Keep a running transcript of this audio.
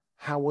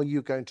How are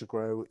you going to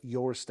grow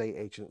your estate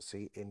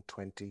agency in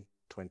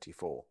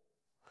 2024?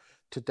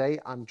 Today,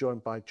 I'm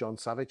joined by John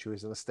Savage, who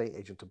is an estate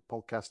agent and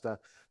podcaster,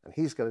 and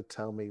he's going to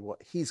tell me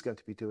what he's going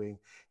to be doing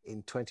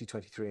in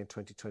 2023 and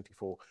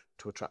 2024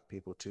 to attract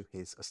people to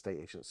his estate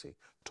agency.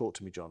 Talk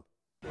to me, John.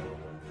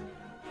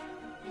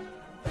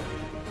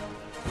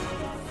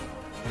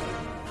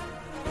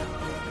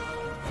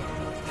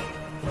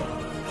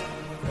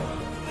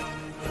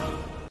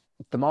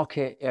 The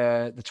market,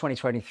 the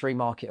 2023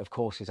 market, of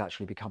course, is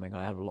actually becoming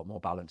a hell of a lot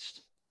more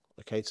balanced.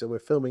 Okay, so we're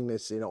filming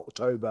this in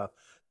October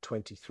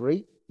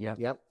 23. Yeah.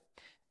 Yep.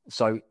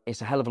 So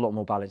it's a hell of a lot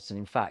more balanced. And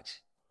in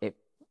fact, it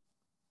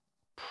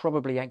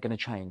probably ain't going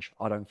to change,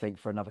 I don't think,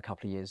 for another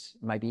couple of years,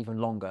 maybe even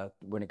longer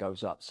when it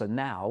goes up. So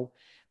now,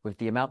 with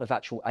the amount of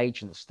actual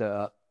agents that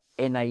are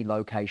in a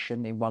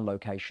location, in one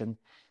location,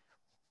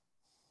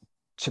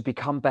 to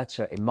become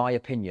better, in my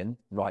opinion,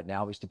 right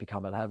now, is to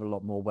become a hell of a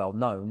lot more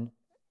well-known,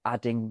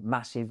 adding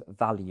massive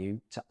value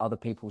to other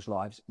people's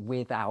lives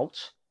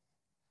without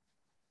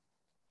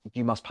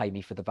you must pay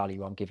me for the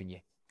value I'm giving you.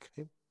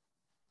 Okay.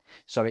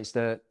 So it's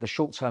the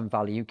short-term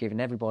value,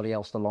 giving everybody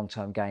else the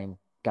long-term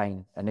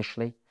gain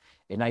initially,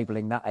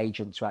 enabling that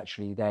agent to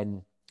actually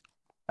then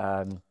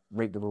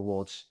reap the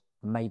rewards,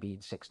 maybe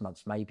in 6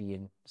 months, maybe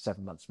in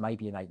 7 months,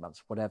 maybe in 8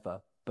 months, whatever.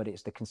 But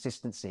it's the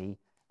consistency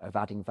of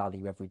adding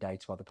value every day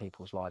to other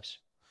people's lives.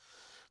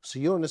 So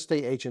you're an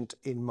estate agent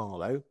in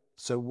Marlow.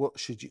 So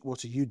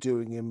what are you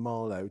doing in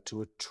Marlow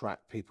to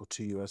attract people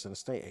to you as an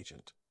estate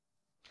agent?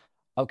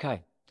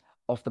 Okay,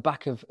 off the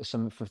back of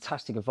some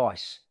fantastic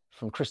advice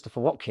from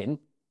Christopher Watkin,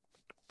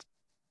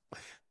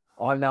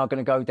 I'm now going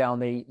to go down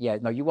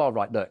you are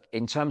right. Look,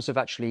 in terms of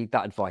actually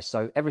that advice,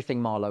 so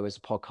Everything Marlow is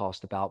a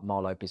podcast about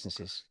Marlow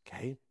businesses.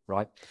 Okay.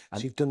 Right.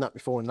 And so you've done that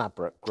before in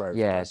Ladbroke Grove.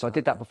 Yeah, so I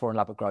did that before in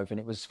Ladbroke Grove, and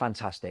it was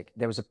fantastic.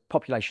 There was a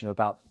population of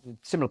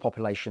similar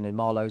population in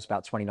Marlow's,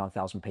 about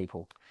 29,000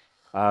 people.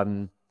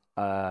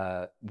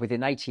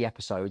 Within 80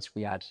 episodes,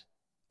 we had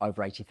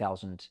over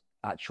 80,000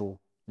 actual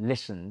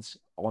listens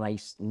on a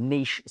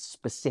niche,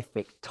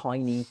 specific,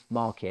 tiny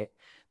market.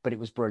 But it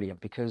was brilliant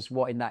because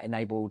what that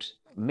enabled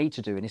me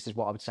to do, and this is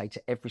what I would say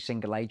to every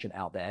single agent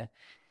out there,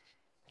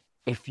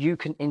 if you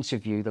can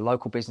interview the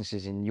local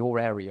businesses in your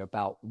area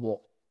about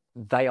what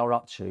they are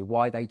up to,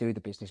 why they do the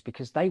business,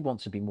 because they want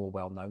to be more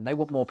well known. They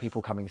want more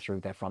people coming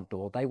through their front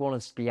door. They want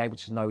us to be able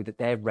to know that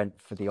their rent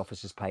for the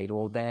office is paid,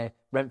 or their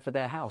rent for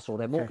their house, or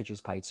their mortgage is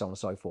paid, so on and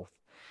so forth.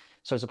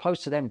 So as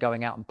opposed to them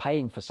going out and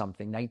paying for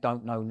something they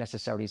don't know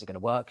necessarily is it going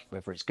to work,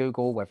 whether it's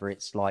Google, whether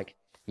it's like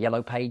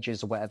Yellow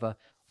Pages or whatever,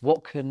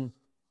 what can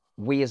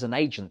we as an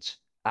agent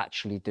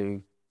actually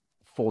do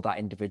for that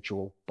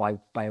individual by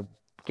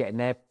getting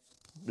their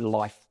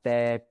life,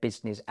 their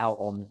business out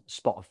on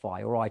Spotify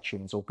or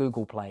iTunes or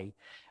Google Play,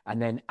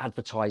 and then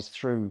advertise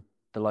through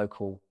the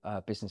local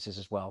businesses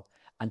as well,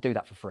 and do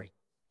that for free,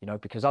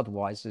 because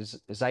otherwise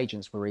as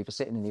agents, we're either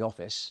sitting in the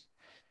office.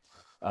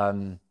 I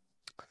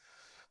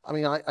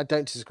mean, I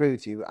don't disagree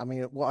with you. I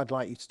mean, what I'd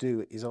like you to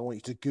do is I want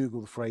you to Google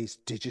the phrase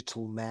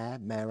digital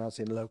mayor as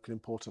in local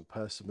important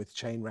person with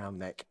chain round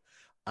neck.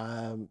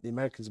 The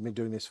Americans have been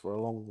doing this for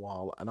a long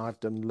while, and I've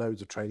done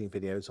loads of training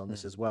videos on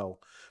this as well.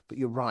 But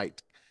you're right.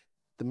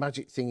 The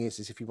magic thing is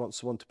if you want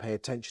someone to pay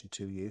attention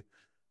to you,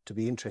 to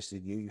be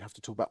interested in you, you have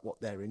to talk about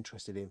what they're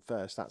interested in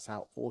first. That's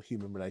how all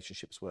human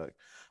relationships work.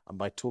 And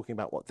by talking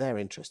about what they're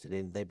interested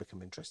in, they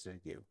become interested in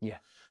you. Yeah.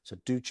 So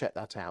do check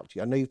that out.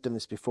 I know you've done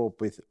this before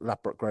with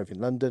Ladbroke Grove in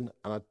London,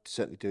 and I'd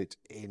certainly do it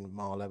in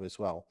Marlow as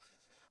well.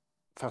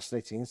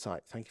 Fascinating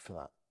insight. Thank you for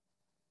that.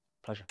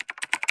 Pleasure.